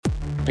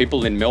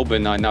People in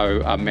Melbourne, I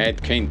know, are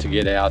mad keen to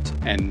get out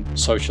and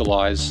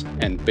socialise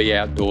and be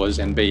outdoors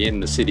and be in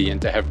the city and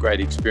to have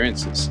great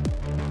experiences.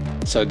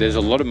 So there's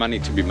a lot of money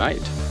to be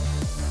made.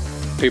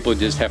 People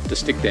just have to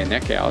stick their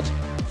neck out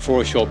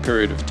for a short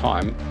period of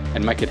time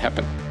and make it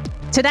happen.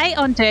 Today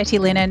on Dirty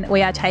Linen,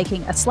 we are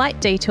taking a slight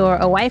detour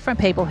away from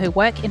people who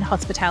work in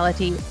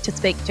hospitality to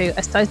speak to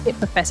Associate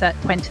Professor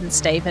Quentin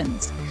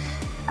Stevens.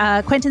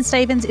 Quentin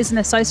Stevens is an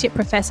Associate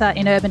Professor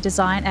in Urban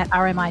Design at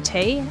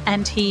RMIT,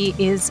 and he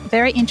is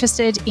very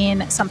interested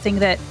in something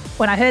that,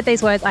 when I heard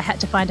these words, I had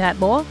to find out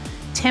more: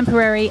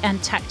 temporary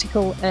and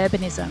tactical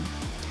urbanism.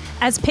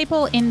 As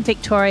people in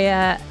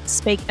Victoria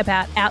speak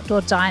about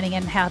outdoor dining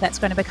and how that's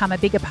going to become a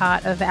bigger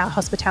part of our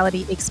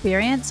hospitality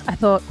experience, I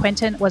thought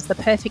Quentin was the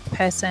perfect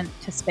person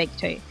to speak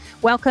to.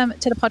 Welcome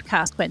to the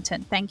podcast,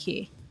 Quentin. Thank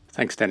you.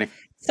 Thanks, Danny.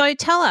 So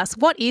tell us,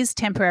 what is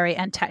temporary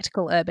and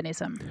tactical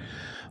urbanism?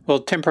 Well,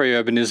 temporary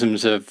urbanism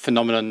is a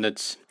phenomenon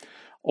that's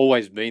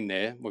always been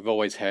there. We've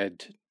always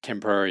had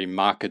temporary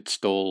market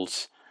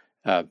stalls,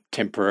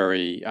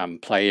 temporary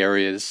play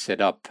areas set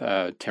up,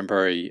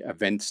 temporary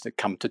events that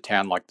come to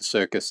town like the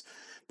circus.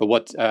 But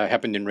what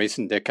happened in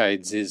recent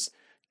decades is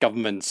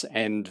governments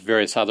and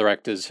various other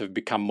actors have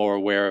become more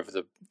aware of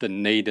the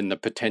need and the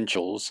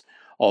potentials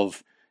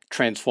of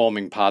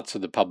transforming parts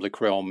of the public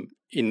realm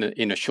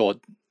in a short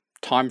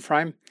time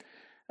frame,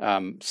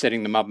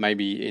 setting them up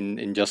maybe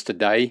in just a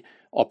day,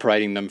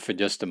 operating them for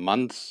just a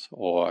month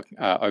or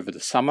over the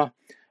summer,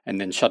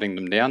 and then shutting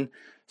them down.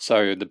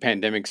 So the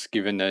pandemic's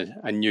given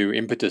a new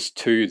impetus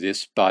to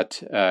this,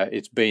 but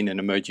it's been an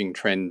emerging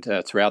trend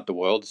throughout the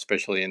world,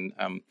 especially in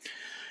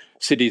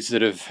cities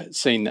that have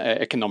seen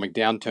economic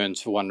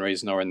downturns for one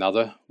reason or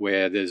another,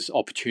 where there's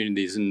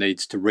opportunities and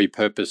needs to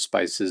repurpose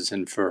spaces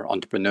and for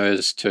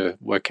entrepreneurs to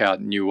work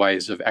out new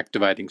ways of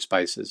activating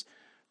spaces,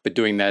 but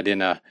doing that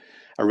in a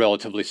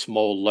relatively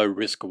small,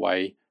 low-risk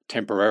way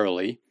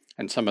temporarily.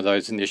 And some of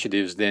those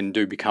initiatives then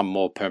do become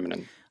more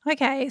permanent.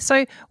 Okay,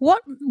 so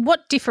what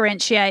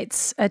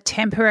differentiates a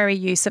temporary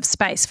use of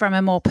space from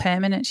a more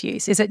permanent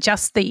use? Is it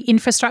just the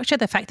infrastructure,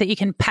 the fact that you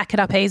can pack it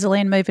up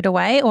easily and move it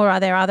away, or are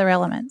there other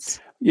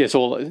elements? Yes,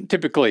 well,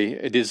 typically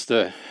it is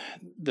the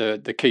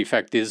key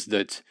fact is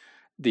that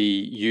the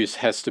use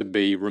has to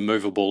be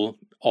removable,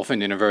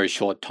 often in a very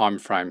short time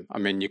frame. I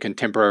mean, you can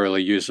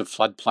temporarily use a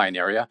floodplain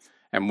area,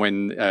 and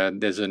when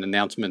there's an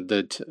announcement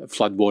that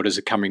floodwaters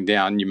are coming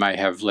down, you may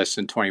have less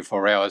than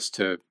 24 hours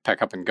to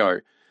pack up and go.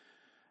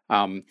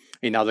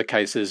 In other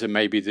cases, it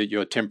may be that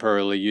you're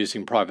temporarily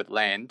using private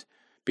land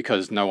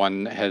because no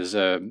one has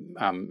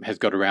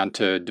got around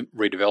to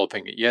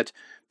redeveloping it yet.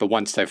 But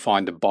once they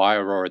find a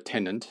buyer or a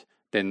tenant,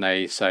 then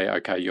they say,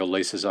 okay, your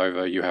lease is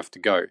over, you have to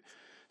go.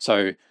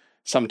 So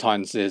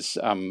sometimes there's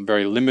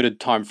very limited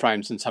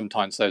timeframes, and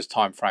sometimes those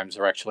timeframes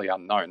are actually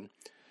unknown.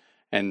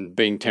 And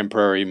being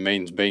temporary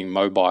means being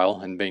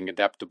mobile and being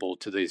adaptable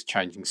to these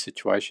changing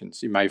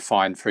situations. You may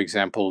find, for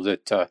example,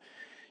 that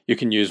you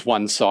can use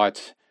one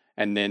site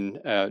and then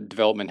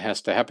development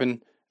has to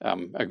happen.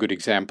 A good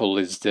example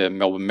is the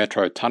Melbourne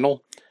Metro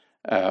Tunnel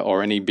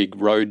or any big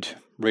road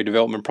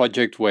redevelopment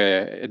project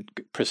where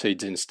it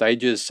proceeds in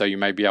stages. So you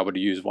may be able to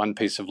use one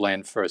piece of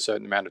land for a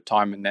certain amount of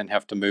time and then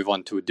have to move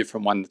on to a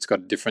different one that's got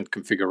a different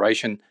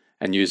configuration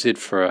and use it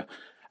for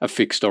a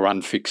fixed or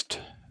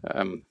unfixed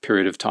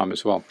period of time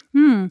as well.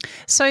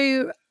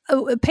 So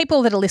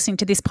people that are listening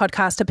to this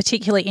podcast are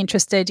particularly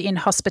interested in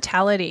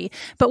hospitality,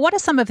 but what are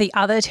some of the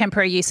other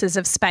temporary uses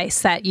of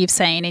space that you've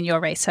seen in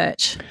your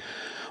research?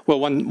 Well,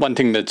 one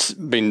thing that's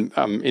been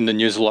in the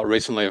news a lot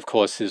recently, of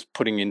course, is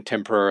putting in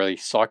temporary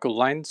cycle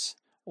lanes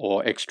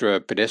or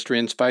extra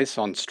pedestrian space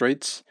on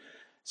streets.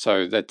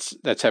 So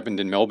that's happened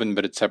in Melbourne,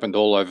 but it's happened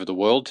all over the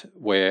world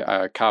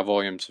where car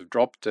volumes have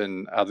dropped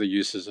and other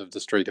uses of the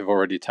street have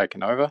already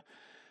taken over.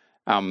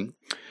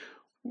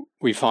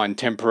 We find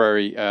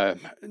temporarily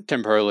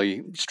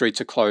streets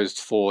are closed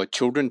for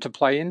children to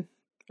play in,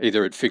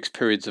 either at fixed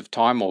periods of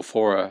time or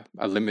for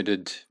a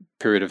limited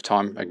period of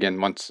time. Again,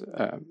 once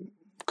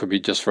could be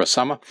just for a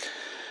summer.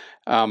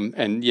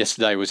 And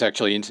yesterday was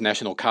actually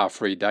International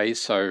Car-Free Day,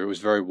 so it was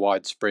very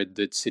widespread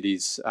that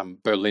cities,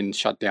 Berlin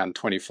shut down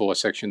 24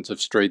 sections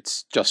of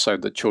streets just so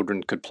that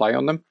children could play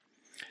on them.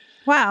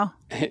 Wow.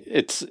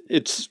 It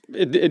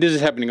is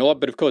happening a lot,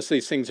 but of course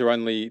these things are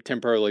only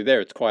temporarily there.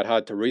 It's quite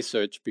hard to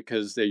research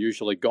because they're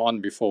usually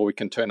gone before we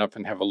can turn up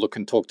and have a look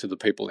and talk to the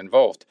people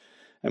involved.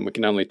 And we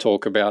can only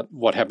talk about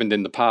what happened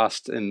in the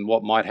past and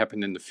what might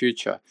happen in the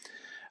future.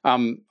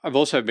 I've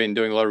also been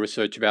doing a lot of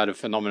research about a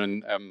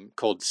phenomenon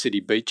called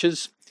city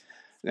beaches.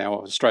 Now,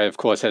 Australia, of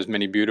course, has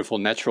many beautiful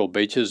natural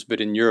beaches,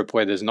 but in Europe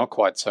where there's not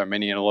quite so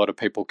many and a lot of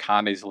people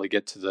can't easily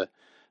get to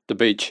the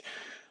beach,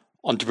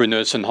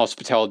 entrepreneurs and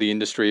hospitality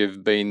industry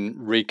have been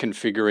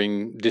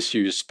reconfiguring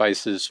disused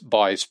spaces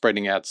by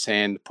spreading out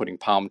sand, putting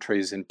palm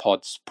trees in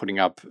pots, putting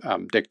up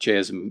deck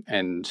chairs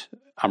and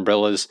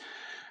umbrellas,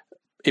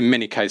 in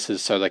many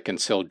cases so they can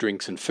sell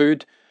drinks and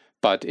food.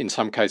 But in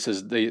some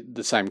cases,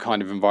 the same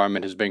kind of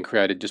environment has been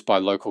created just by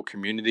local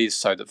communities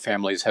so that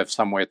families have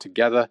somewhere to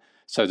gather,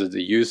 so that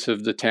the youth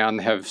of the town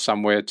have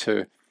somewhere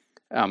to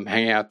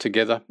hang out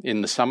together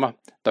in the summer,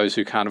 those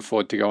who can't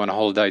afford to go on a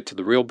holiday to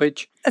the real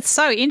beach. It's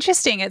so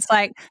interesting. It's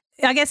like,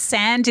 I guess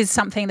sand is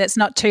something that's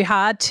not too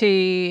hard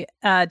to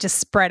just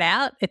spread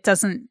out. It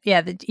doesn't,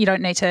 you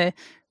don't need to,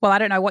 well, I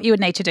don't know what you would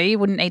need to do. You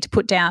wouldn't need to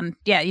put down,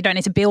 you don't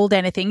need to build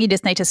anything. You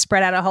just need to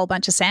spread out a whole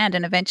bunch of sand,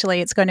 and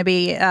eventually it's going to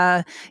be,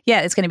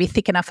 it's going to be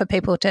thick enough for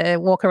people to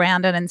walk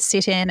around in and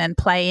sit in and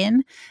play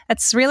in.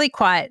 It's really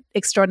quite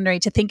extraordinary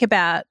to think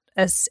about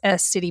a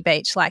city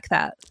beach like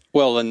that.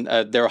 Well, and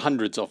there are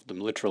hundreds of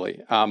them,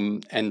 literally.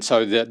 And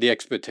so the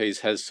expertise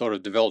has sort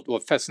of developed.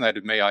 What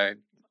fascinated me,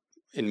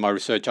 in my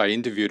research, I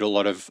interviewed a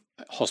lot of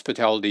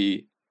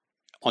hospitality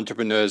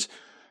entrepreneurs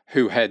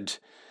who had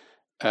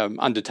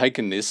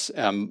undertaken this,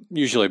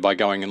 usually by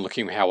going and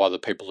looking how other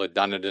people had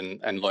done it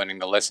and learning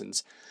the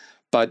lessons.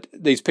 But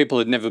these people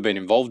had never been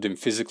involved in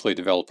physically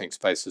developing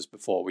spaces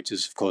before, which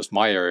is, of course,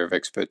 my area of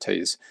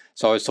expertise.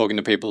 So I was talking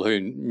to people who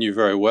knew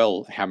very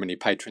well how many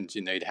patrons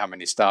you need, how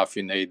many staff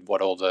you need,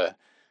 what all the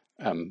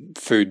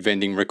food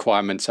vending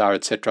requirements are,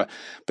 etc.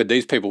 But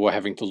these people were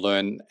having to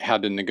learn how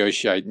to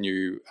negotiate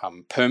new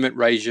permit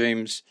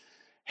regimes,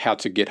 how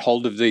to get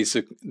hold of these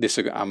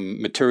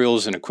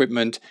materials and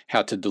equipment,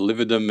 how to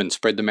deliver them and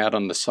spread them out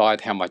on the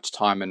site, how much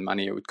time and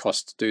money it would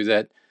cost to do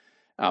that,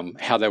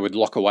 how they would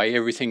lock away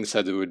everything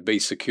so that it would be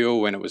secure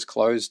when it was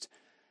closed.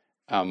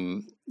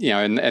 And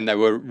they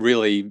were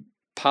really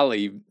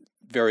partly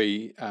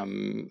very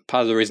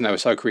part of the reason they were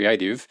so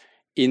creative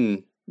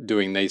in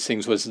doing these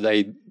things was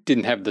they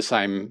didn't have the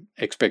same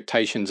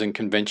expectations and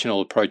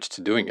conventional approach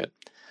to doing it.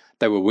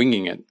 They were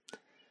winging it.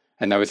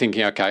 And they were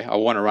thinking, okay, I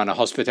want to run a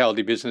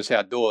hospitality business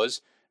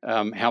outdoors.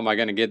 How am I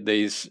going to get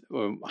these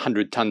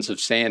 100 tons of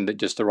sand that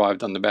just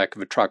arrived on the back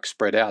of a truck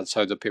spread out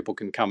so that people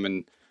can come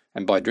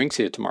and buy drinks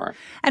here tomorrow?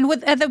 And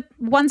are the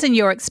ones in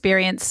your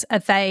experience, are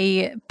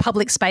they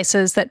public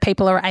spaces that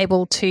people are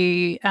able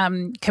to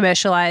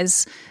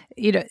commercialise,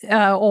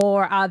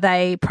 or are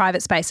they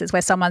private spaces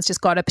where someone's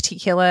just got a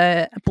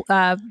particular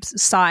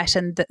site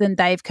and then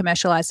they've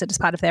commercialised it as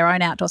part of their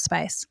own outdoor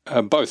space?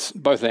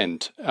 Both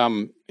end.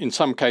 In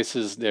some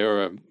cases,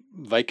 there are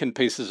vacant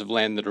pieces of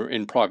land that are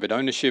in private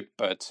ownership,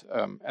 but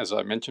as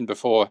I mentioned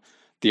before,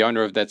 the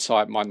owner of that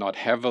site might not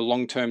have a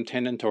long-term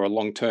tenant or a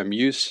long-term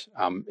use.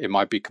 It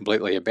might be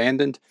completely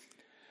abandoned.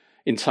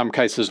 In some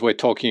cases, we're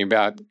talking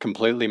about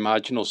completely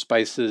marginal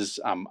spaces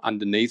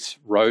underneath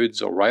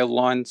roads or rail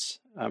lines,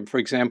 for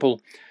example,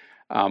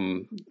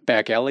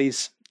 back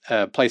alleys,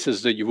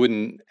 places that you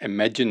wouldn't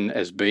imagine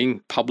as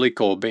being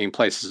public or being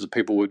places that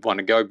people would want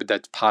to go, but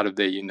that's part of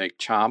their unique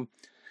charm.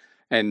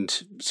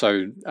 And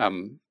so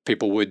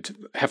people would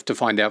have to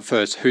find out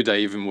first who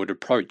they even would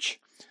approach.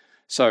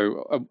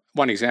 So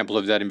one example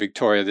of that in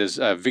Victoria, there's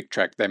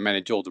VicTrack. They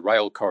manage all the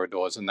rail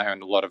corridors and they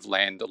own a lot of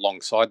land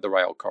alongside the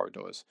rail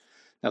corridors.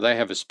 Now, they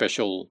have a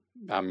special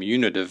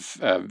unit of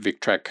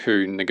VicTrack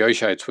who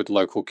negotiates with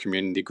local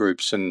community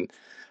groups and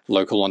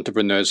local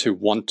entrepreneurs who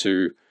want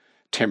to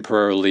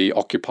temporarily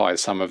occupy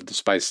some of the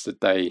space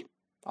that they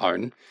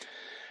own.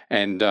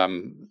 And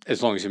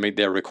as long as you meet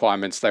their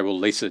requirements, they will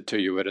lease it to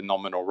you at a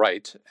nominal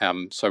rate.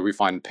 So we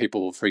find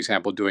people, for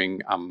example,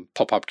 doing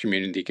pop-up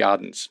community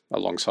gardens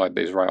alongside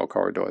these rail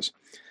corridors.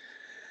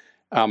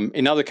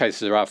 In other cases,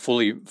 there are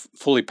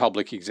fully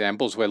public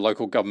examples where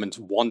local governments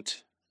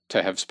want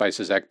to have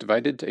spaces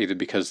activated, either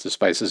because the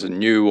spaces are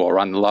new or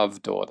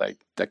unloved, or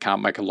they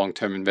can't make a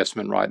long-term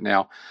investment right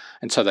now.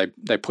 And so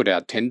they put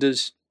out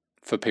tenders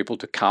for people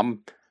to come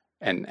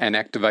and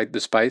activate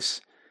the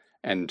space.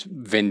 And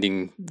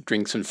vending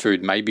drinks and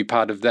food may be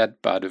part of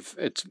that, but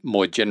it's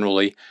more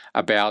generally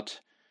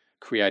about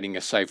creating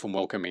a safe and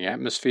welcoming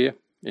atmosphere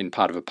in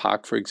part of a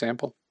park, for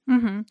example.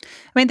 Mm-hmm.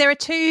 I mean, there are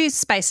two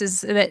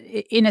spaces that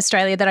in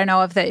Australia that I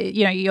know of that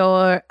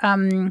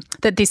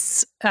that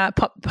this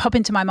pop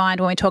into my mind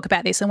when we talk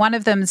about this, and one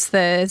of them's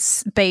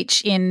the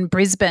beach in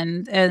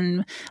Brisbane,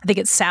 and I think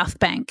it's South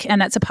Bank,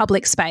 and that's a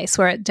public space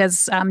where it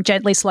does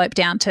gently slope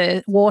down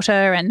to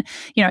water, and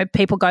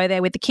people go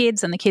there with the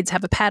kids, and the kids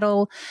have a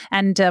paddle,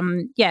 and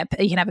you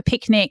can have a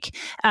picnic.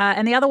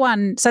 And the other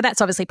one, so that's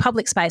obviously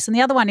public space, and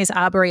the other one is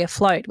Arbory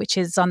Afloat, which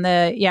is on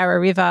the Yarra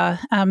River,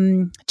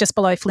 just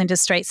below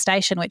Flinders Street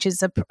Station, which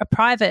is a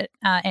private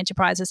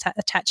enterprise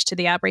attached to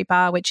the Arbory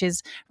Bar, which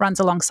runs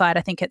alongside,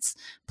 I think it's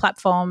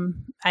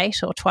platform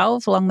 8 or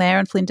 12 along there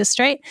on Flinders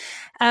Street.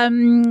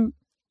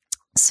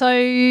 So,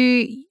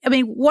 I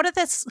mean, what are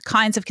the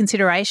kinds of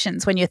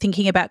considerations when you're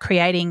thinking about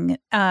creating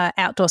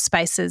outdoor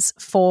spaces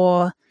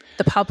for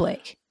the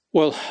public?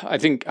 Well, I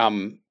think,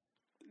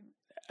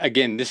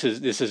 again, this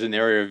is an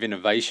area of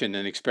innovation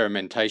and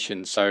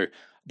experimentation. So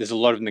there's a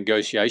lot of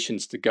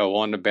negotiations to go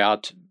on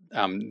about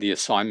the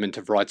assignment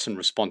of rights and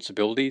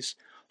responsibilities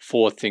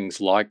for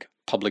things like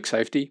public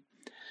safety,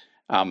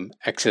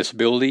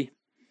 accessibility,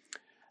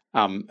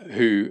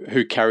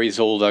 who carries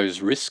all those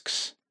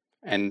risks,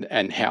 and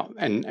how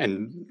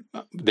and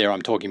there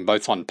I'm talking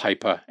both on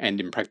paper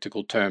and in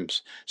practical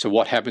terms. So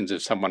what happens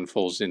if someone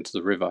falls into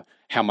the river?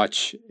 How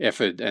much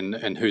effort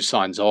and who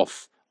signs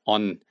off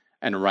on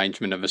an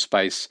arrangement of a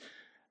space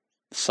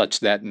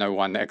such that no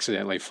one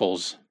accidentally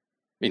falls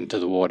into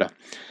the water.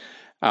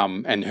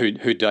 And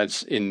who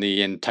does in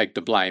the end take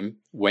the blame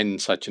when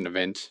such an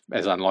event,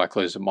 as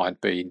unlikely as it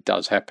might be,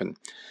 does happen.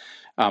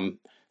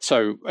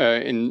 So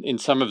in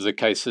some of the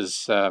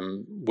cases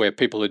where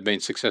people had been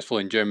successful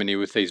in Germany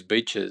with these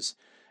beaches,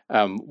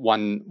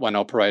 one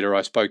operator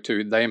I spoke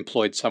to, they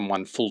employed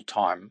someone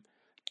full-time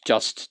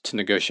just to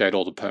negotiate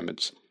all the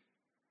permits.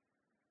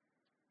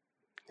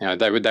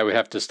 They would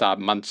have to start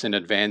months in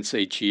advance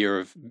each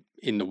year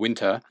in the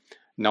winter,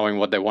 knowing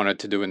what they wanted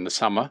to do in the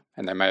summer,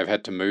 and they may have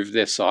had to move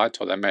their site,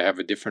 or they may have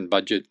a different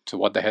budget to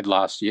what they had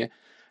last year,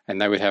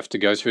 and they would have to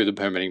go through the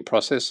permitting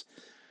process,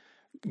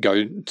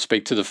 go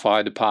speak to the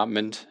fire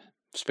department,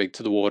 speak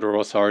to the water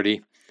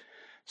authority,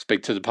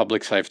 speak to the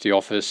public safety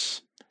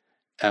office,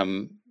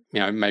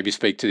 maybe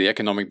speak to the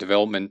economic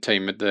development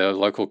team at the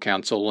local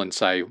council and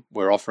say,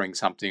 we're offering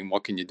something,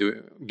 what can you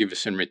do, give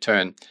us in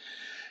return?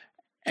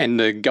 And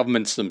the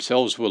governments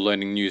themselves were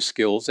learning new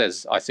skills,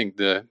 as I think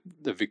the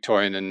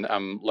Victorian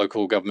and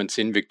local governments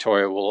in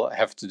Victoria will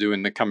have to do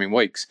in the coming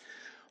weeks.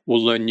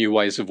 We'll learn new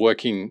ways of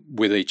working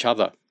with each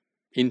other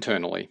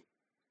internally,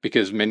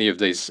 because many of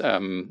these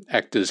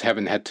actors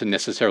haven't had to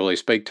necessarily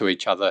speak to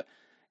each other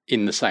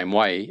in the same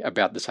way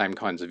about the same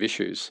kinds of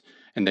issues.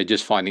 And they're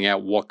just finding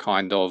out what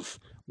kind of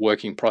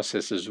working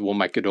processes will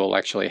make it all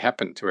actually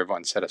happen to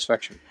everyone's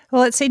satisfaction.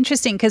 Well, it's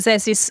interesting because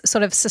there's this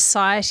sort of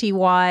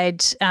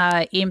society-wide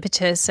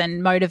impetus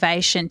and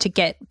motivation to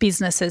get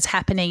businesses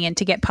happening and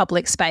to get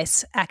public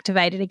space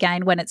activated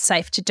again when it's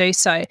safe to do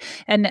so.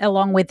 And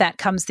along with that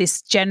comes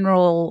this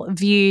general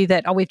view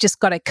that, we've just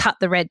got to cut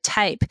the red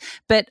tape.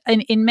 But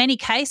in many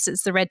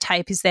cases, the red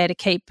tape is there to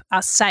keep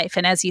us safe.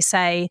 And as you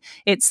say,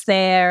 it's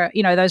there,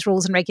 those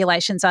rules and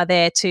regulations are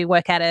there to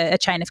work out a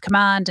chain of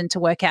command and to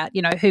work out,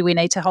 who we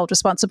need to hold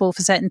responsible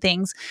for certain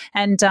things.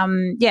 And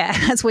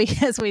as we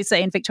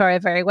see in Victoria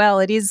very well,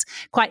 it is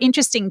quite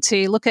interesting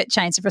to look at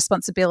chains of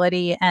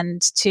responsibility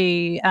and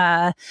to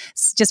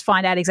just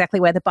find out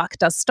exactly where the buck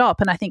does stop.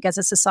 And I think as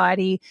a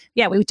society,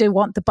 we do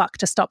want the buck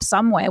to stop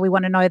somewhere. We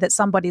want to know that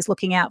somebody's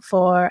looking out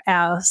for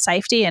our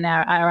safety and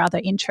our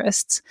other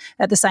interests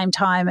at the same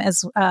time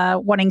as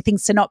wanting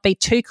things to not be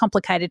too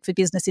complicated for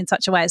business in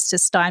such a way as to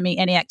stymie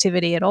any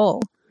activity at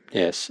all.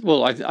 Yes.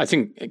 Well, I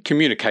think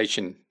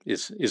communication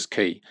is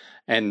key.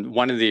 And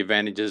one of the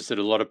advantages that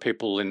a lot of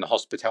people in the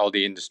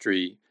hospitality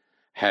industry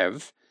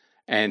have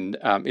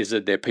is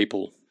that they're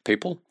people.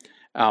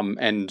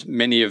 And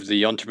many of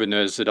the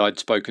entrepreneurs that I'd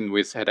spoken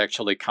with had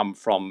actually come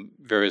from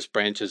various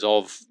branches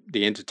of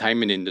the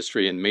entertainment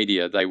industry and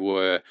media. They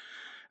were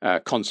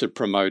concert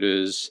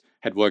promoters,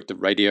 had worked at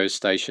radio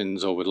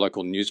stations or with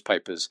local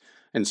newspapers.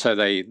 And so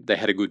they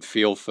had a good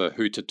feel for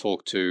who to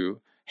talk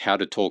to, how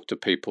to talk to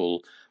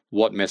people,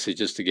 what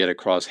messages to get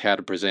across, how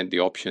to present the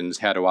options,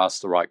 how to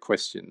ask the right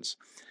questions.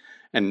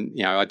 And,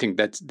 I think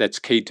that's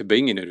key to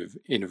being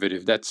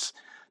innovative. That's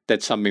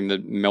something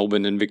that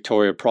Melbourne and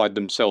Victoria pride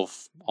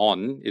themselves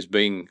on, is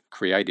being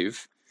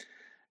creative.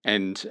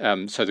 And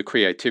so the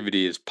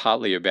creativity is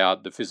partly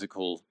about the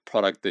physical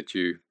product that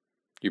you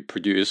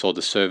produce or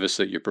the service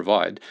that you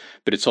provide,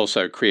 but it's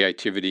also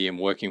creativity in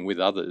working with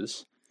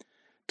others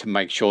to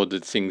make sure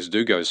that things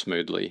do go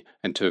smoothly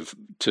and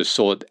to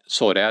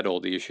sort out all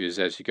the issues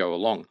as you go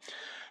along,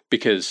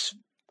 because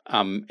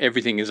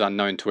everything is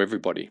unknown to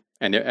everybody.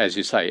 And as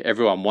you say,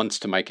 everyone wants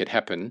to make it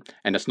happen,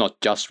 and it's not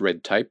just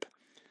red tape.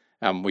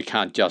 We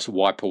can't just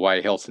wipe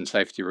away health and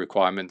safety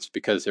requirements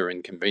because they're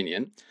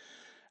inconvenient.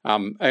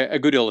 A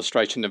good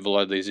illustration of a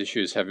lot of these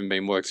issues having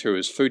been worked through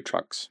is food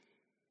trucks,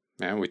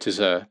 which is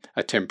a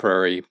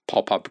temporary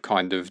pop-up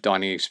kind of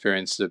dining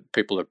experience that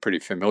people are pretty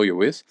familiar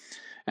with.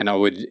 And I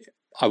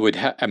would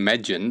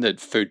imagine that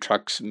food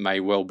trucks may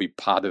well be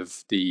part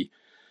of the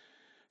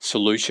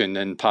solution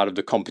and part of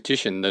the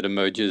competition that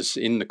emerges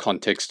in the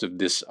context of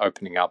this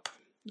opening up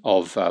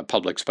of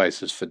public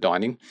spaces for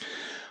dining.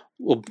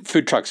 Well,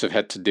 food trucks have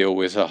had to deal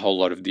with a whole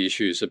lot of the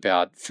issues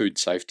about food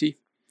safety,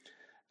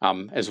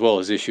 as well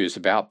as issues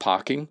about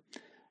parking,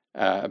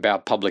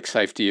 about public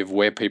safety of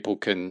where people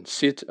can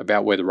sit,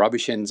 about where the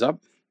rubbish ends up.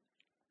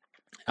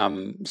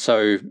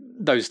 So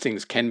those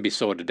things can be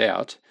sorted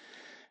out.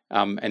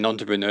 And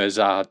entrepreneurs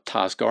are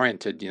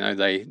task-oriented.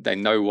 They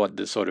know what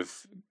the sort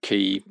of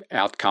key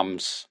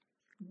outcomes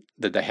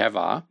that they have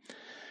are,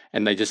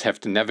 and they just have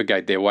to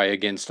navigate their way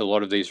against a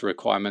lot of these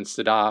requirements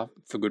that are,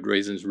 for good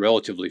reasons,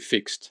 relatively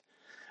fixed,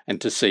 and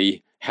to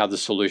see how the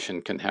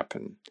solution can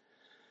happen.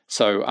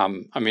 So,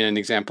 an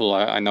example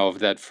I know of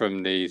that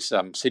from these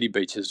city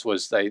beaches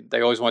was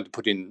they always wanted to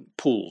put in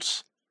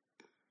pools.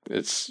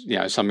 It's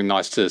something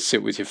nice to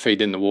sit with your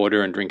feet in the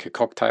water and drink a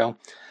cocktail.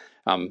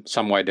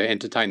 Some way to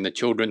entertain the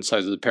children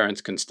so that the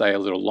parents can stay a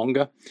little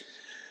longer.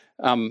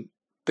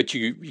 But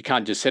you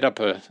can't just set up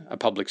a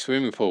public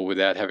swimming pool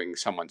without having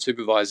someone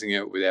supervising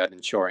it, without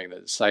ensuring that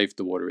it's safe,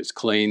 the water is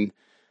clean,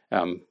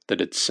 that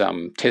it's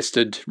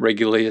tested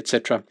regularly,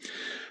 etc.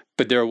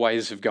 But there are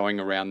ways of going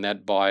around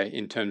that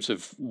in terms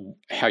of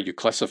how you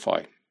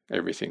classify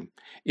everything.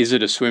 Is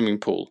it a swimming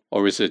pool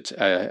or is it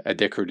a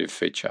decorative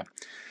feature?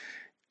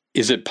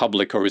 Is it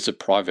public or is it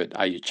private?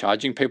 Are you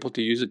charging people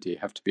to use it? Do you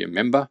have to be a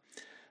member?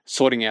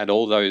 Sorting out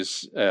all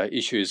those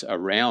issues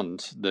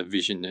around the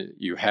vision that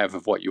you have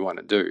of what you want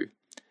to do,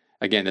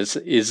 again,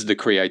 is the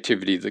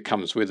creativity that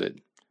comes with it.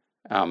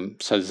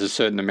 So there's a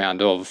certain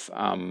amount of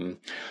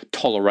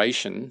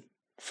toleration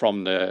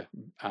from the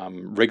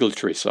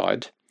regulatory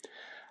side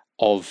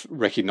of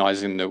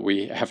recognizing that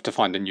we have to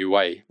find a new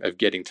way of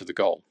getting to the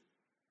goal.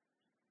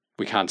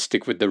 We can't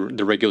stick with the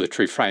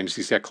regulatory frames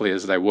exactly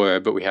as they were,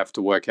 but we have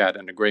to work out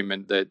an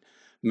agreement that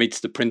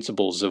meets the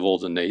principles of all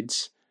the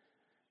needs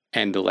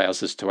and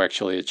allows us to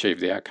actually achieve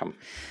the outcome.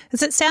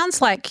 Because it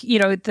sounds like,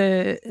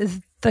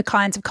 the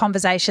kinds of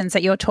conversations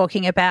that you're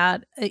talking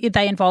about,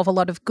 they involve a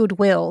lot of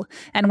goodwill.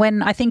 And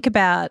when I think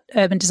about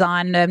urban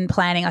design and urban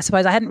planning, I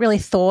suppose I hadn't really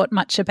thought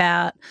much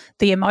about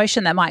the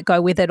emotion that might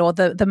go with it or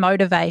the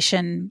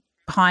motivation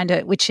behind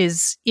it, which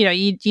is,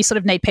 you sort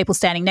of need people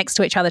standing next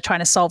to each other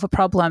trying to solve a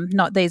problem,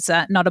 not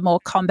a more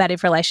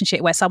combative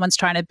relationship where someone's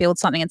trying to build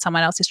something and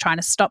someone else is trying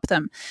to stop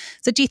them.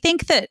 So do you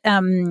think that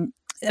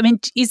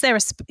is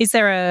this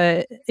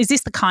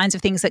the kinds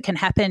of things that can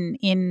happen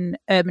in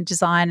urban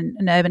design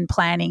and urban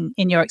planning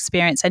in your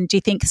experience? And do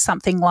you think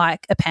something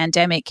like a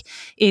pandemic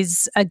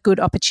is a good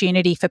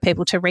opportunity for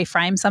people to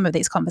reframe some of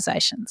these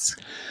conversations?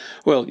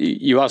 Well,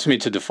 you asked me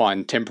to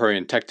define temporary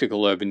and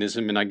tactical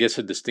urbanism, and I guess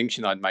a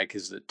distinction I'd make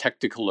is that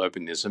tactical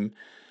urbanism,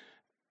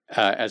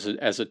 as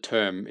a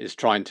term, is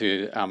trying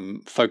to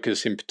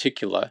focus in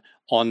particular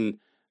on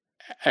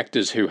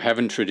actors who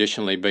haven't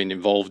traditionally been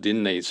involved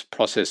in these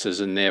processes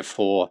and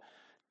therefore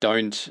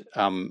don't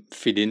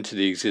fit into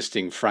the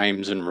existing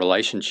frames and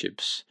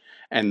relationships,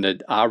 and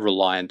that are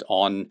reliant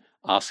on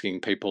asking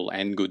people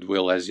and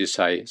goodwill, as you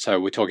say. So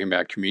we're talking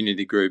about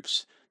community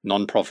groups,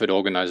 non-profit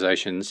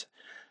organisations,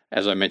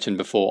 as I mentioned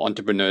before,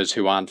 entrepreneurs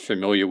who aren't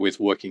familiar with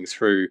working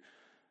through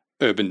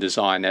urban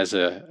design as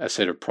a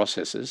set of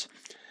processes.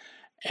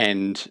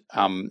 And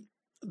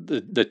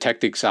the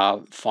tactics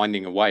are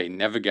finding a way,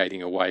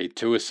 navigating a way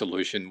to a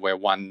solution where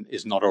one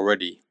is not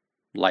already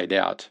laid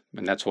out.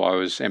 And that's why I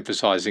was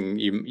emphasizing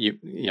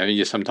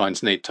you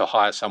sometimes need to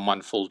hire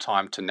someone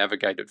full-time to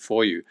navigate it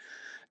for you.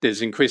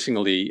 There's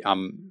increasingly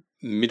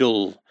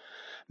middle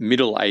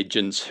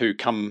agents who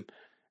come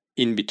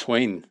in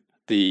between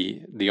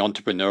the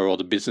entrepreneur or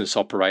the business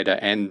operator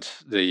and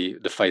the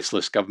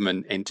faceless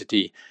government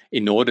entity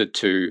in order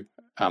to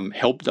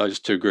help those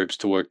two groups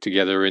to work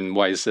together in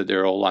ways that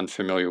they're all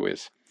unfamiliar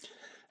with.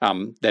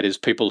 That is,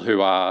 people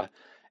who are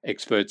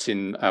experts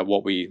in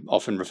what we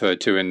often refer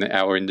to in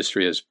our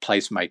industry as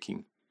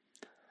placemaking.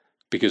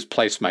 Because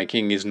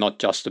placemaking is not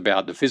just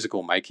about the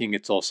physical making,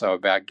 it's also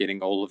about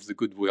getting all of the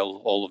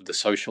goodwill, all of the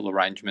social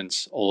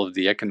arrangements, all of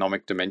the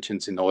economic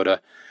dimensions in order,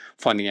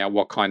 finding out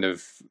what kind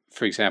of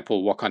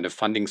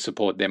funding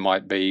support there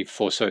might be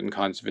for certain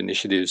kinds of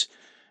initiatives,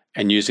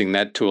 and using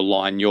that to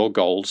align your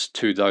goals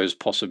to those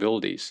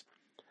possibilities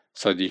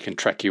so that you can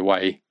track your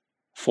way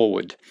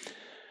forward.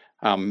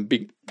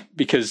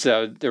 Because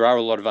there are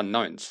a lot of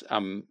unknowns.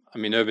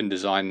 Urban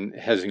design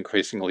has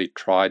increasingly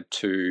tried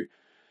to,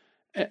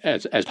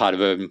 as part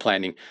of urban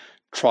planning,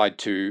 tried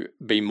to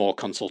be more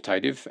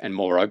consultative and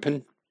more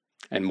open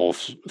and more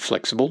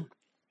flexible.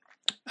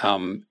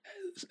 And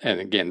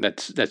again,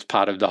 that's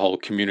part of the whole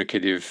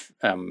communicative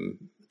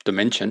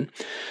dimension.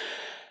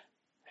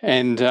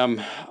 And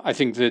I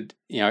think that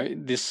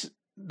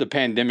the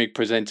pandemic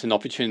presents an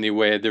opportunity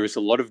where there is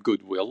a lot of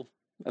goodwill,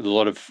 a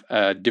lot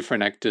of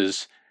different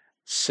actors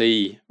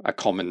see a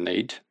common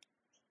need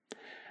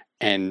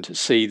and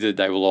see that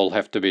they will all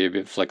have to be a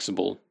bit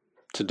flexible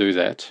to do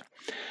that.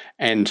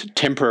 And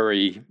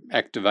temporary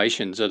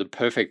activations are the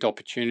perfect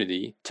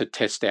opportunity to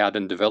test out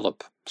and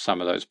develop some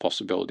of those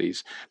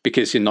possibilities,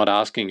 because you're not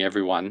asking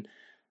everyone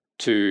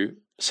to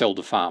sell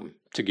the farm,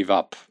 to give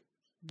up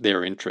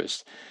their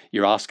interest.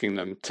 You're asking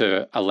them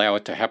to allow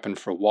it to happen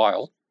for a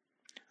while,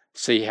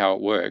 see how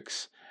it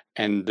works,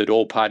 and that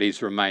all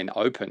parties remain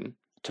open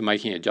to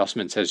making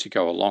adjustments as you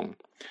go along.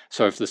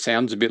 So if the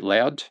sound's a bit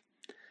loud,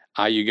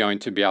 are you going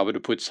to be able to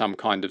put some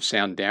kind of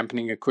sound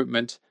dampening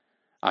equipment?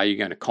 Are you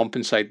going to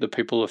compensate the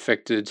people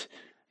affected?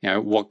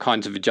 What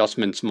kinds of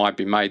adjustments might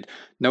be made?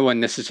 No one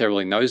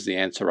necessarily knows the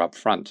answer up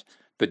front,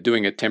 but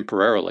doing it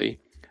temporarily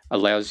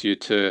allows you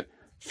to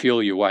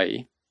feel your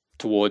way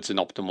towards an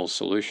optimal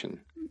solution.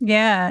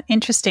 Yeah,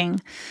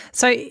 interesting.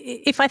 So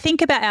if I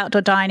think about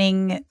outdoor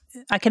dining,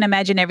 I can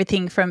imagine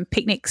everything from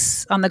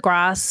picnics on the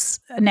grass.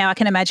 Now I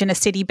can imagine a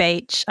city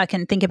beach. I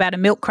can think about a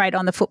milk crate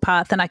on the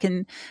footpath, and I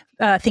can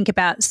think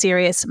about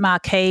serious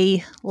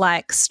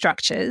marquee-like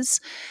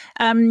structures.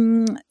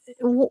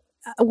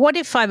 What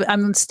if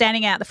I'm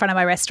standing out the front of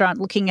my restaurant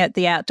looking at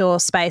the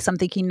outdoor space? I'm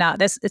thinking, no,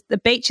 the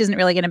beach isn't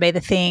really going to be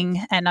the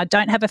thing, and I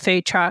don't have a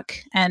food truck,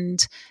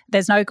 and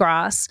there's no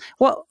grass.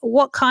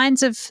 What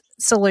kinds of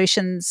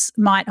solutions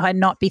might I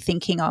not be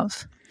thinking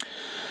of?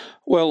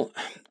 Well,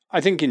 I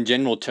think in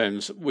general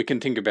terms, we can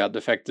think about the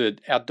fact that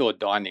outdoor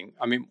dining,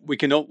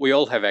 we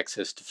all have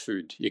access to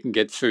food. You can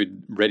get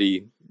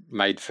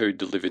ready-made food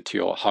delivered to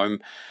your home.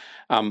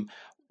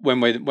 When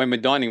we're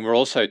dining, we're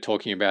also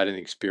talking about an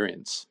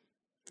experience.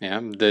 Yeah,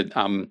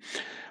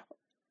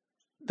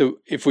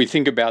 if we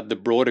think about the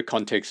broader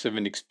context of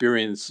an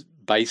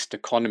experience-based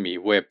economy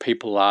where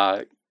people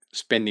are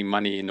spending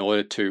money in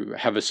order to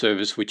have a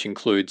service which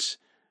includes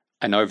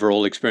an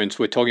overall experience,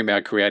 we're talking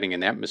about creating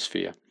an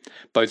atmosphere,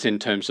 both in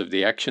terms of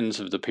the actions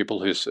of the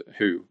people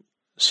who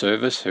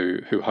serve us,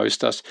 who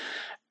host us,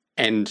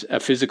 and a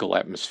physical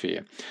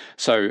atmosphere.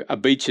 So a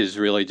beach is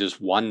really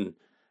just one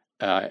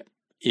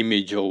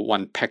image or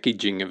one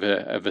packaging of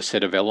a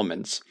set of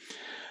elements.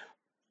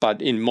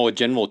 But in more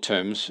general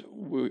terms,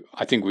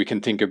 I think we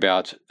can think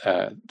about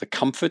the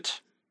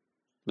comfort,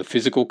 the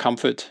physical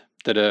comfort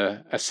that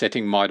a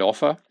setting might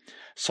offer,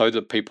 so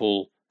that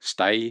people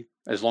stay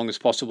as long as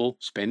possible,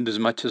 spend as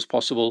much as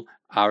possible,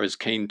 are as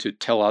keen to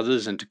tell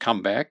others and to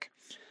come back.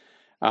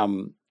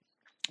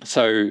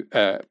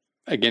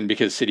 Again,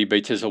 because city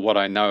beaches are what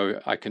I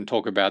know, I can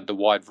talk about the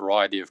wide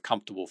variety of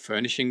comfortable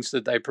furnishings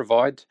that they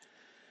provide,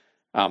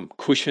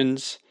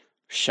 cushions,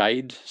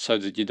 shade so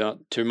that you're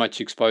not too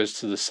much exposed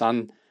to the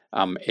sun,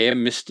 air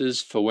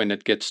misters for when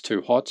it gets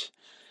too hot,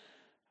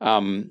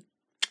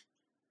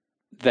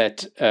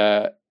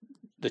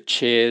 the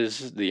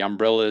chairs, the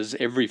umbrellas,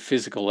 every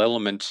physical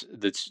element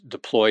that's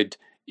deployed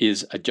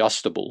is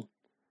adjustable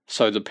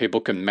so that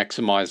people can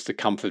maximize the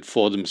comfort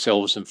for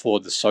themselves and for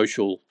the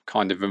social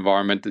kind of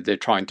environment that they're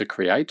trying to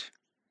create.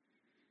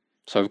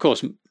 So, of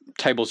course,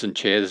 tables and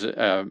chairs,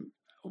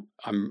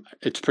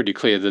 it's pretty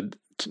clear that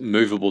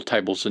movable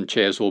tables and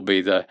chairs will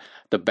be the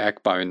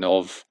backbone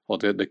of, or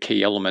the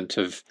key element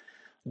of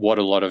what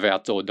a lot of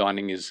outdoor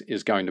dining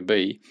is going to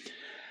be.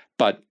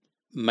 But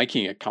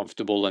making it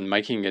comfortable and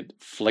making it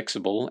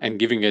flexible and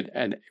giving it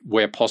an,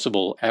 where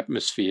possible,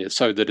 atmosphere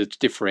so that it's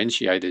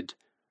differentiated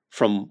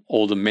from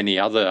all the many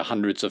other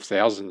hundreds of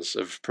thousands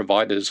of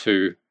providers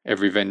who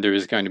every vendor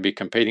is going to be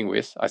competing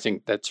with. I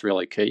think that's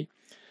really key.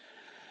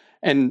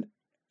 And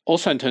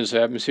also in terms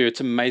of atmosphere, it's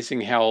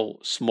amazing how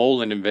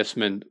small an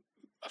investment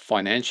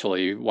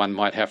financially one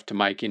might have to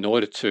make in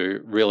order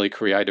to really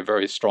create a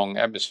very strong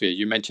atmosphere.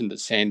 You mentioned that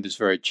sand is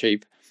very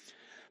cheap,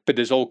 but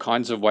there's all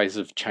kinds of ways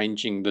of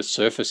changing the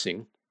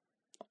surfacing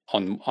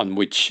on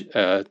which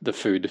the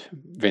food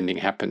vending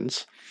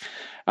happens.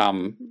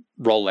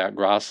 Roll-out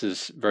grass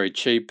is very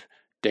cheap.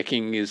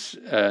 Decking is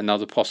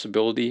another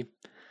possibility.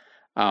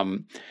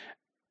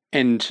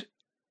 And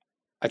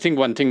I think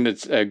one thing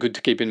that's good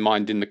to keep in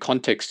mind in the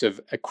context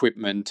of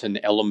equipment and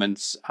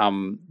elements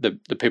that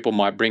the people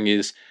might bring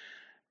is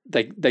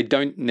they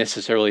don't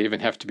necessarily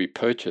even have to be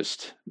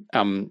purchased.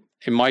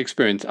 In my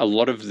experience, a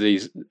lot of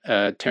these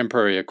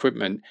temporary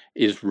equipment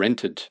is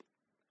rented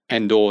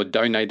and or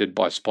donated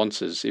by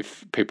sponsors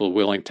if people are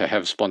willing to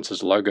have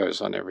sponsors' logos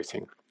on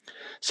everything.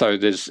 So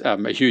there's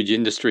a huge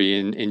industry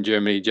in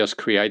Germany just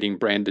creating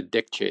branded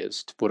deck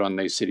chairs to put on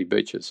these city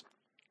beaches.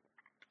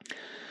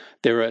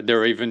 There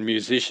are even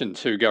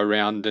musicians who go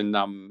around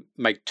and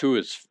make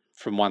tours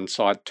from one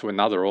site to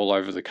another all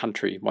over the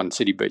country, one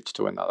city beach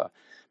to another,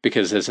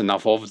 because there's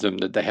enough of them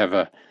that they have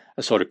a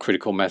sort of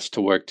critical mass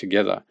to work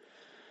together.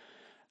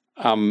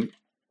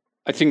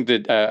 I think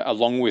that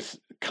along with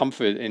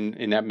comfort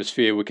in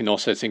atmosphere, we can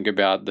also think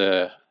about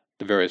the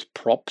various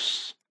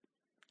props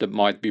that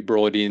might be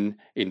brought in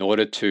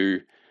order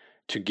to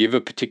give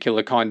a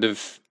particular kind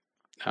of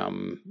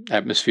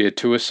atmosphere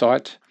to a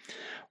site,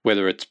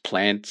 whether it's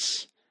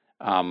plants.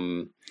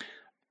 In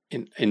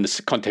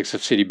the context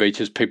of city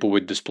beaches, people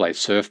would display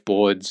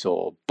surfboards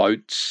or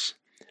boats,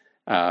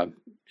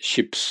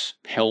 ships,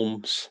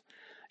 helms,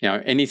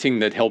 anything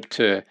that helped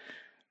to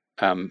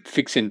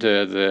fix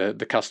into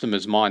the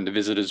customer's mind, the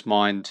visitor's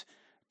mind,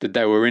 that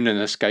they were in an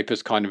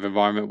escapist kind of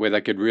environment where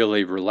they could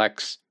really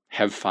relax,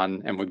 have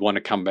fun, and would want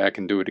to come back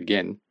and do it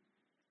again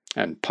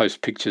and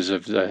post pictures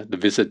of the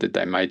visit that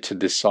they made to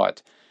this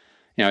site.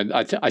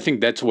 I think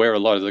that's where a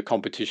lot of the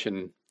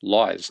competition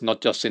lies,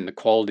 not just in the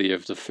quality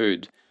of the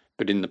food,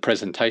 but in the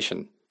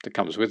presentation that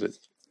comes with it.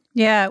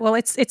 Yeah, well,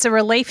 it's a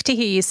relief to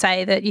hear you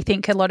say that you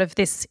think a lot of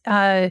this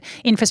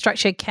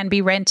infrastructure can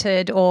be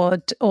rented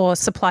or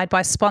supplied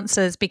by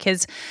sponsors,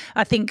 because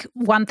I think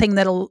one thing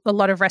that a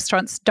lot of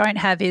restaurants don't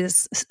have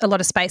is a lot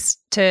of space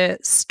to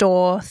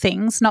store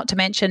things, not to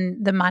mention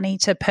the money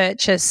to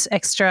purchase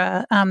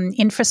extra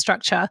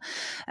infrastructure.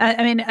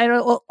 I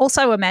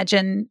also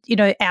imagine,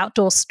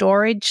 outdoor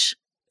storage,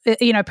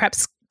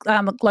 perhaps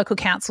local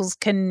councils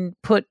can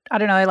put,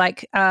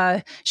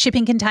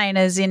 shipping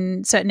containers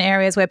in certain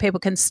areas where people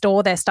can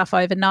store their stuff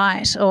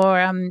overnight, or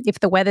if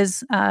the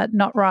weather's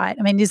not right.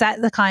 Is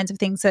that the kinds of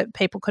things that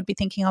people could be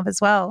thinking of as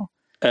well?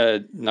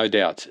 No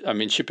doubt.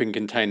 Shipping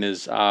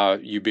containers are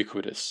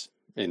ubiquitous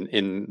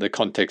in the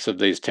context of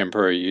these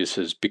temporary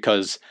uses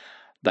because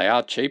they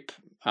are cheap.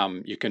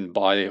 You can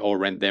buy or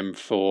rent them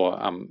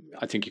for,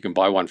 I think you can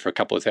buy one for a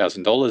couple of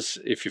 $1,000s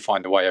if you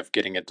find a way of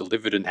getting it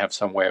delivered and have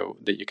somewhere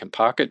that you can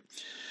park it.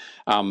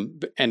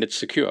 And it's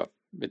secure.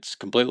 It's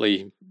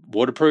completely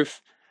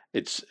waterproof.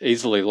 It's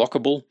easily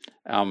lockable,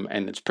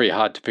 and it's pretty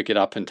hard to pick it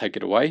up and take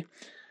it away.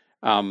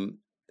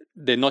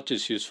 they're not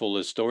just useful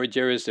as storage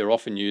areas, they're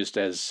often used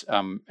as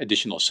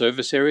additional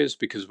service areas,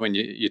 because when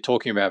you're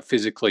talking about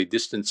physically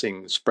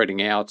distancing,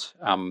 spreading out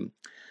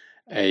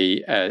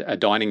a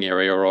dining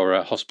area or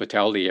a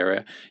hospitality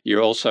area,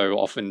 you're also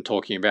often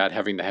talking about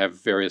having to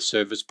have various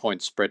service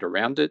points spread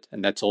around it.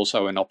 And that's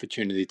also an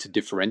opportunity to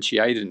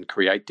differentiate and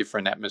create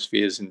different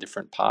atmospheres in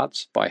different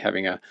parts by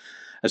having a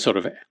sort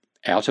of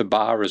outer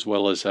bar as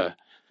well as the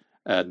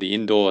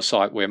indoor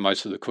site where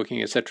most of the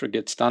cooking, etc.,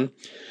 gets done.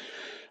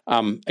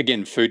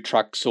 Again, food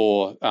trucks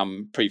or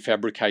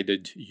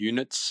prefabricated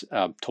units,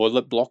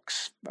 toilet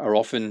blocks are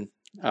often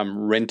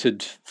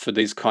rented for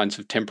these kinds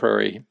of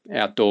temporary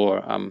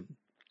outdoor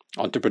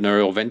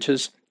entrepreneurial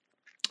ventures.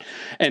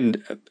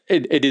 And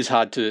it is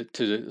hard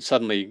to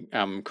suddenly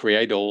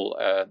create all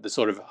the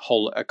sort of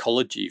whole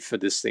ecology for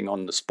this thing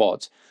on the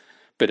spot.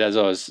 But as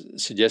I was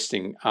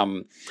suggesting,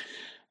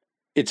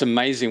 it's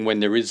amazing when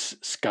there is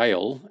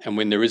scale and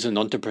when there is an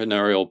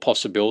entrepreneurial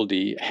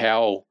possibility,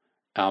 how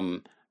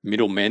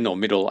middlemen or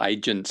middle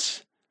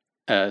agents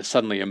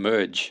suddenly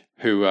emerge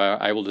who are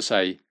able to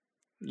say,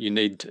 you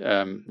need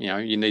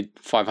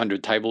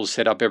 500 tables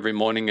set up every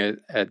morning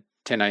at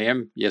 10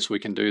 a.m. Yes, we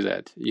can do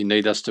that. You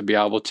need us to be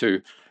able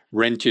to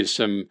rent you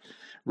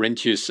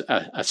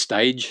a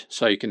stage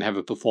so you can have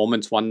a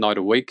performance one night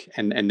a week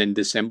and then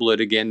disassemble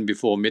it again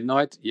before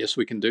midnight. Yes,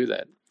 we can do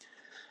that.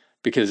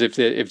 Because if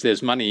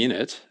there's money in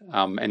it,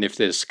 and if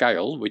there's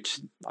scale, which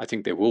I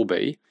think there will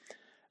be,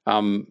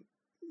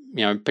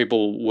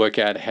 people work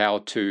out how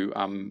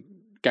to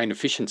gain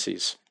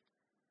efficiencies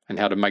and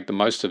how to make the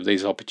most of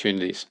these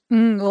opportunities.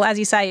 Well, as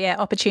you say, yeah,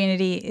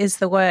 opportunity is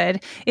the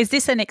word. Is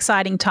this an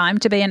exciting time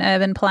to be an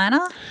urban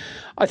planner?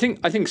 I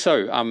think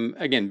so.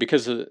 Again,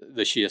 because of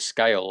the sheer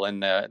scale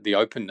and the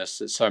openness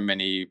that so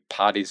many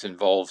parties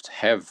involved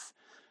have,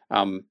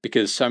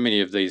 because so many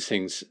of these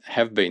things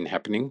have been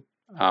happening.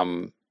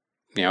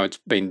 It's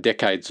been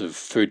decades of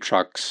food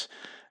trucks,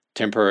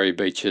 temporary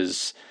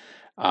beaches,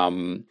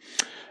 and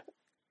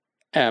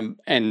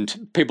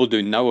people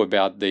do know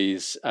about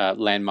these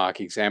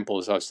landmark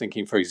examples. I was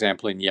thinking, for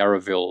example, in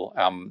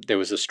Yarraville, there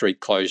was a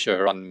street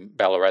closure on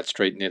Ballarat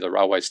Street near the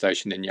railway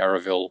station in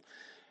Yarraville.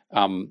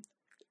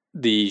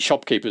 The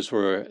shopkeepers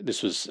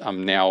this was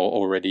now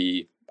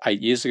already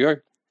 8 years ago,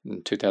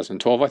 in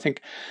 2012, I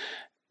think.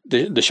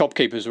 The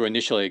shopkeepers were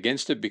initially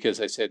against it because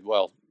they said,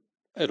 well,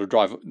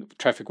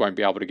 traffic won't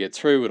be able to get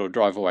through, it'll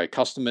drive away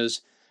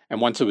customers.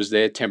 And once it was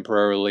there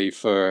temporarily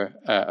for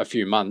a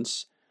few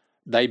months,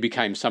 they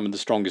became some of the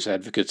strongest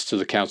advocates to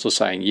the council,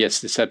 saying, yes,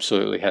 this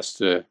absolutely has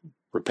to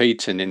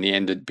repeat. And in the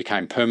end, it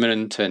became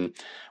permanent. And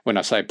when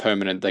I say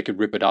permanent, they could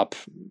rip it up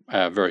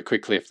very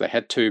quickly if they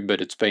had to,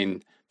 but it's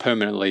been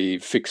permanently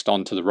fixed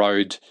onto the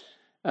road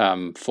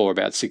for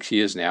about 6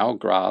 years now.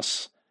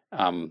 Grass,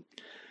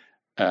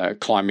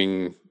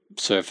 climbing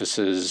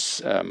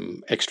surfaces,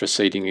 extra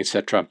seating,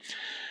 etc.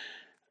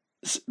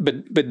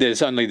 But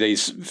there's only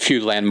these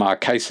few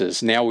landmark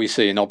cases. Now we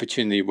see an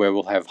opportunity where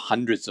we'll have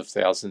hundreds of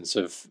thousands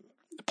of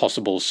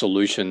possible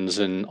solutions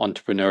and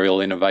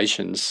entrepreneurial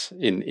innovations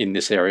in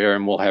this area,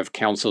 and we'll have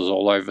councils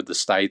all over the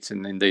state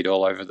and indeed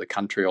all over the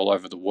country, all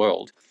over the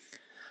world,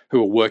 who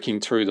are working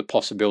through the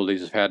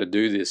possibilities of how to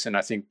do this. And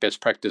I think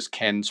best practice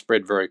can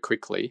spread very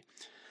quickly.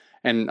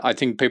 And I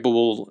think people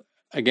will,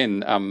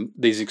 again,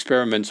 these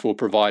experiments will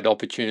provide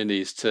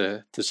opportunities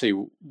to see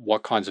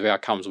what kinds of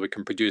outcomes we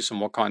can produce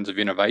and what kinds of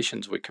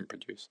innovations we can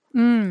produce.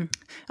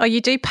 Oh, you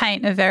do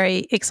paint a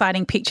very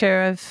exciting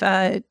picture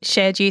of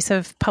shared use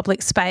of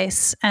public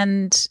space.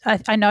 And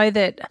I know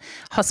that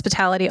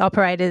hospitality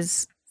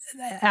operators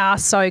are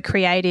so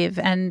creative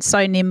and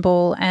so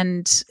nimble,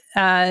 and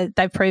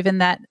they've proven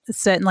that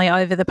certainly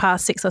over the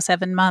past 6 or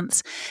 7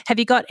 months. Have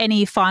you got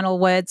any final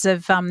words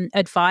of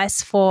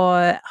advice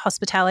for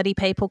hospitality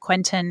people,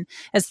 Quentin,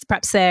 as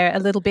perhaps they're a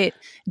little bit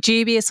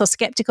dubious or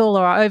sceptical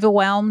or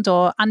overwhelmed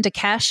or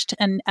undercashed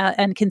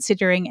and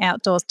considering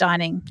outdoors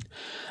dining?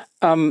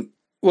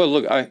 Well,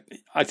 look,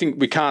 I think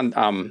we can't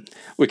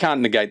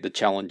negate the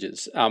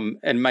challenges.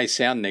 It may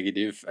sound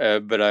negative,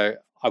 but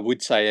I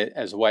would say,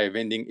 as a way of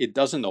ending, it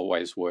doesn't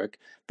always work.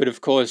 But of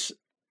course,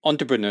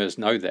 entrepreneurs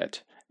know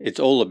that. It's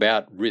all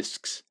about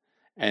risks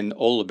and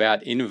all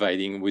about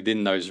innovating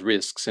within those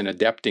risks and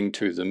adapting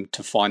to them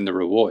to find the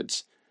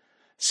rewards.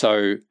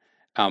 So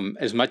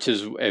as much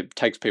as it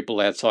takes people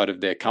outside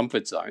of their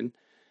comfort zone,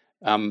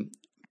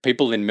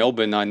 people in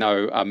Melbourne, I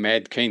know, are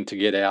mad keen to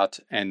get out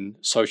and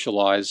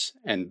socialise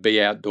and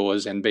be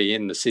outdoors and be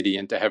in the city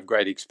and to have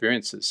great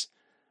experiences.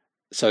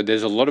 So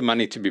there's a lot of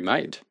money to be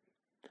made.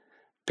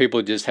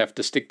 People just have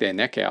to stick their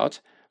neck out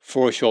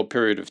for a short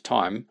period of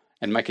time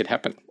and make it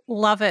happen.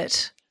 Love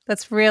it.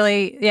 That's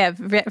really,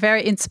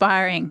 very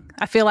inspiring.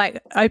 I feel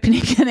like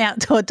opening an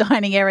outdoor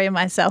dining area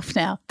myself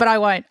now, but I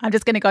won't. I'm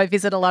just going to go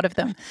visit a lot of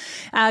them.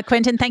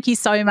 Quentin, thank you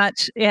so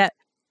much. Yeah.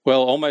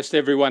 Well, almost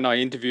everyone I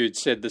interviewed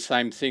said the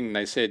same thing.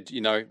 They said,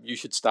 you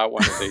should start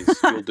one of these.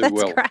 You'll do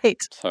well. That's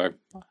great. So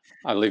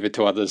I leave it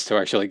to others to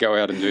actually go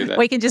out and do that.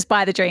 We can just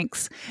buy the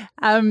drinks.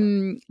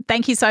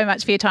 Thank you so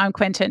much for your time,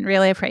 Quentin.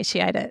 Really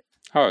appreciate it.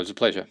 Oh, it was a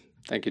pleasure.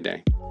 Thank you,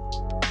 Danny.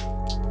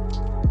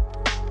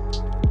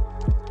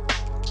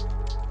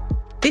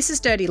 This is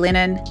Dirty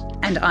Linen,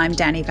 and I'm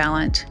Danny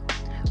Vallant.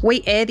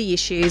 We air the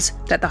issues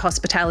that the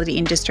hospitality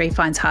industry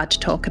finds hard to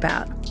talk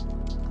about.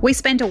 We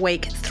spend a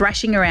week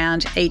thrashing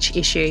around each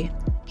issue,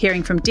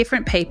 hearing from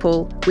different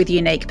people with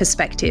unique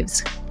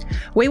perspectives.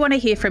 We want to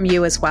hear from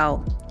you as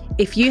well.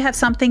 If you have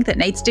something that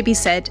needs to be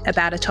said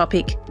about a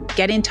topic,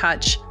 get in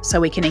touch so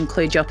we can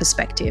include your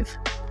perspective.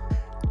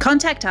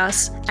 Contact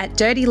us at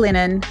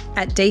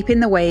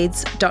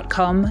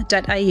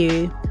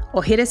dirtylinen@deepintheweeds.com.au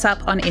or hit us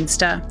up on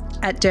Insta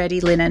at Dirty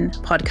Linen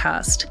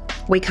Podcast.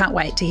 We can't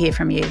wait to hear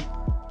from you.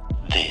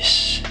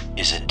 This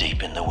is a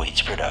Deep in the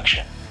Weeds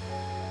production.